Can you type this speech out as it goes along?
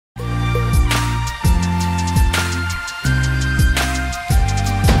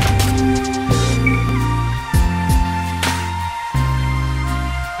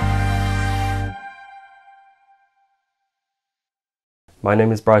My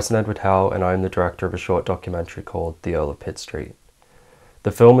name is Bryson Howe and I am the director of a short documentary called The EARL of Pitt Street. The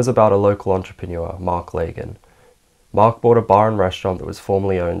film is about a local entrepreneur, Mark Lagan. Mark bought a bar and restaurant that was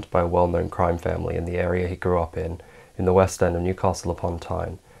formerly owned by a well-known crime family in the area he grew up in the West End of Newcastle upon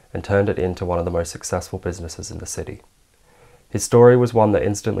Tyne, and turned it into one of the most successful businesses in the city. His story was one that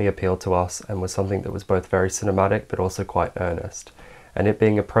instantly appealed to us and was something that was both very cinematic but also quite earnest. And it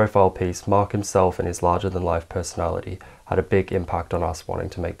being a profile piece, Mark himself and his larger-than-life personality had a big impact on us wanting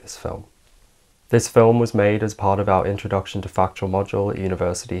to make this film. This film was made as part of our Introduction to Factual module at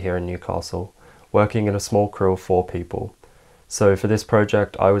university here in Newcastle, working in a small crew of 4 people. So for this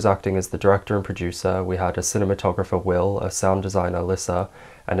project, I was acting as the director and producer. We had a cinematographer, Will, a sound designer, Lissa,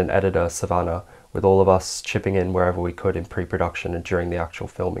 and an editor, Savannah, with all of us chipping in wherever we could in pre-production and during the actual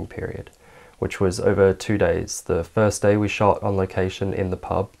filming period, which was over 2 days. The first day we shot on location in the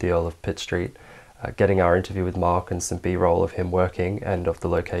pub, the EARL of Pitt Street, getting our interview with Mark and some B-roll of him working and of the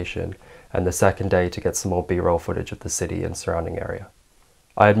location, and the second day to get some more B-roll footage of the city and surrounding area.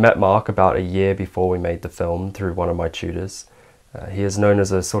 I had met Mark about a year before we made the film through one of my tutors. He is known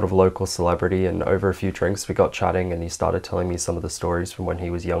as a sort of local celebrity, and over a few drinks we got chatting and he started telling me some of the stories from when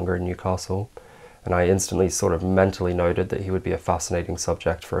he was younger in Newcastle, and I instantly sort of mentally noted that he would be a fascinating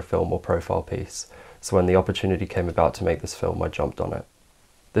subject for a film or profile piece. So when the opportunity came about to make this film, I jumped on it.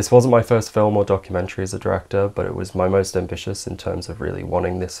 This wasn't my first film or documentary as a director, but it was my most ambitious in terms of really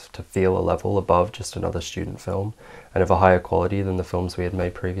wanting this to feel a level above just another student film and of a higher quality than the films we had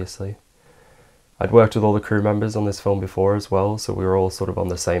made previously. I'd worked with all the crew members on this film before as well, so we were all sort of on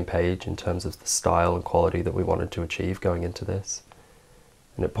the same page in terms of the style and quality that we wanted to achieve going into this.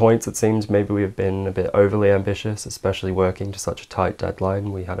 And at points it seems maybe we have been a bit overly ambitious, especially working to such a tight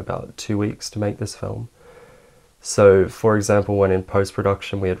deadline. We had about 2 weeks to make this film. So, for example, when in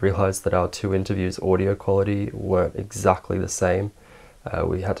post-production we had realised that our 2 interviews' audio quality weren't exactly the same.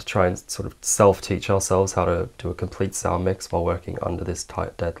 We had to try and sort of self-teach ourselves how to do a complete sound mix while working under this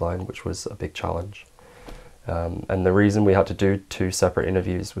tight deadline, which was a big challenge. And the reason we had to do 2 separate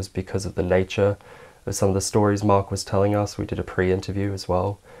interviews was because of the nature of some of the stories Mark was telling us. We did a pre-interview as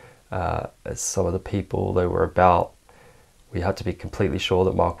well. As some of the people they were about, we had to be completely sure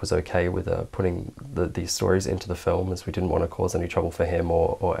that Mark was okay with putting these stories into the film, as we didn't want to cause any trouble for him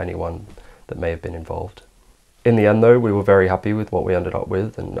or anyone that may have been involved. In the end though, we were very happy with what we ended up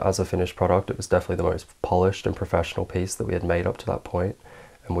with, and as a finished product it was definitely the most polished and professional piece that we had made up to that point,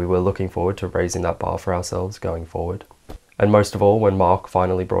 and we were looking forward to raising that bar for ourselves going forward. And most of all, when Mark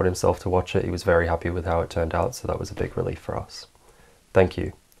finally brought himself to watch it, he was very happy with how it turned out, so that was a big relief for us. Thank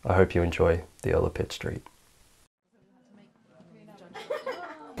you. I hope you enjoy The EARL of Pitt Street.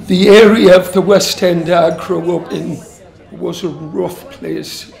 The area of the West End I grew up in was a rough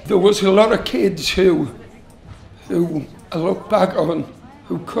place. There was a lot of kids who I look back on,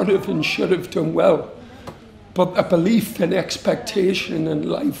 who could have and should have done well, but the belief and expectation in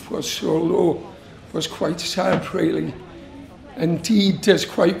life was so low, was quite sad really. Indeed, there's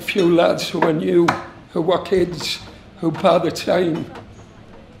quite few lads who I knew who were kids who by the time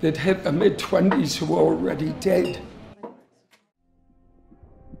they'd hit their mid-20s were already dead.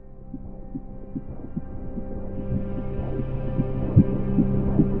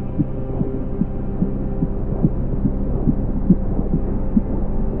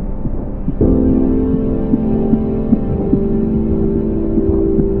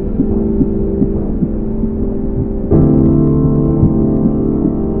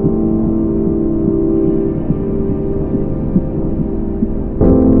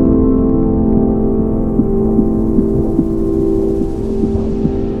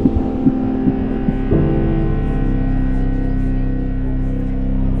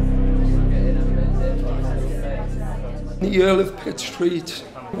 The EARL of Pitt Street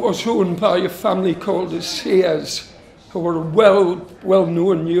was owned by a family called the Sayers, who were a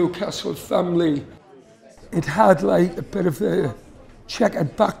well-known Newcastle family. It had like a bit of a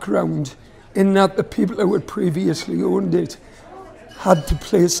checkered background in that the people who had previously owned it had the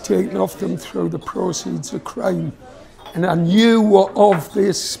place taken off them through the proceeds of crime. And I knew of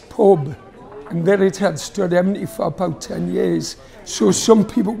this pub and that it had stood empty for about 10 years. So some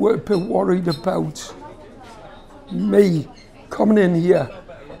people were a bit worried about me coming in here.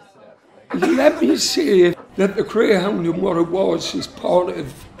 Let me say that the Greyhound and what it was is part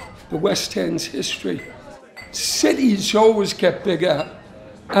of the West End's history. Cities always get bigger,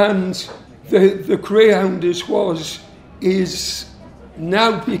 and the Greyhound is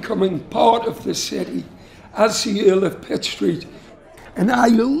now becoming part of the city as the EARL of Pitt Street. And I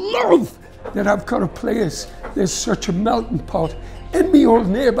love that I've got a place, there's such a melting pot in my old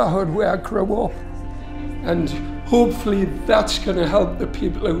neighbourhood where I grew up. And Hopefully that's going to help the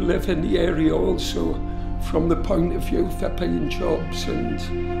people who live in the area also, from the point of view of there being jobs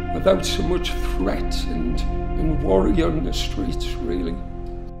and without so much threat and worry on the streets, really.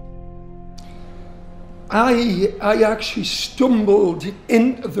 I actually stumbled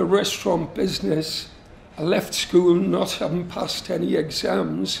into the restaurant business. I left school not having passed any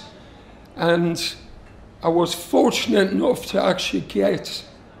exams, and I was fortunate enough to actually get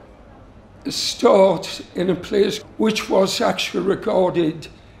a start in a place which was actually regarded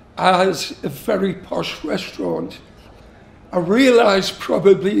as a very posh restaurant. I realised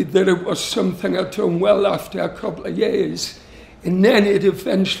probably that it was something I'd done well after a couple of years, and then it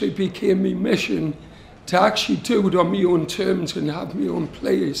eventually became my mission to actually do it on my own terms and have my own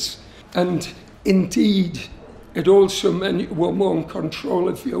place. And indeed, it also meant you were more in control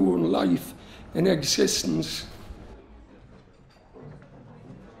of your own life and existence.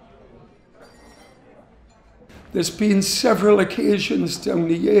 There's been several occasions down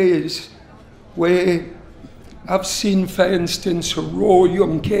the years where I've seen, for instance, a raw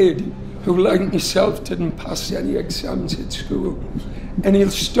young kid who, like myself, didn't pass any exams at school, and he'll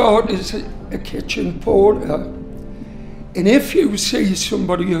start as a kitchen porter. And if you see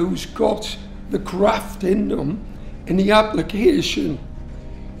somebody who's got the graft in them, in the application,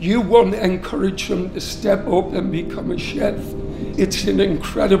 you want to encourage them to step up and become a chef. It's an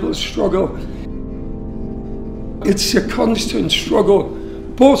incredible struggle. It's a constant struggle,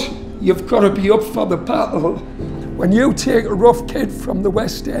 but you've got to be up for the battle. When you take a rough kid from the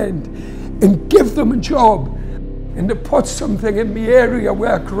West End and give them a job, and to put something in the area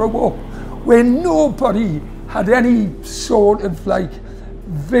where I grew up, where nobody had any sort of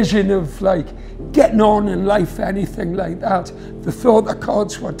vision of getting on in life, anything like that. They thought the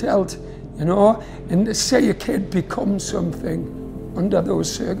cards were dealt, you know, and to see a kid become something under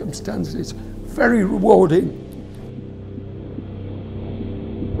those circumstances, very rewarding.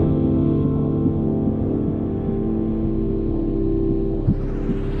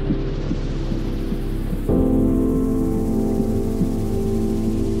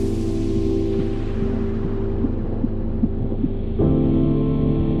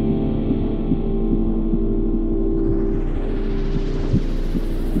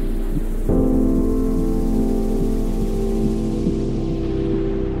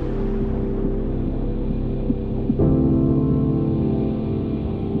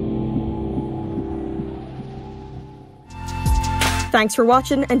 Thanks for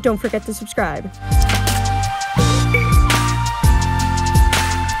watching, and don't forget to subscribe.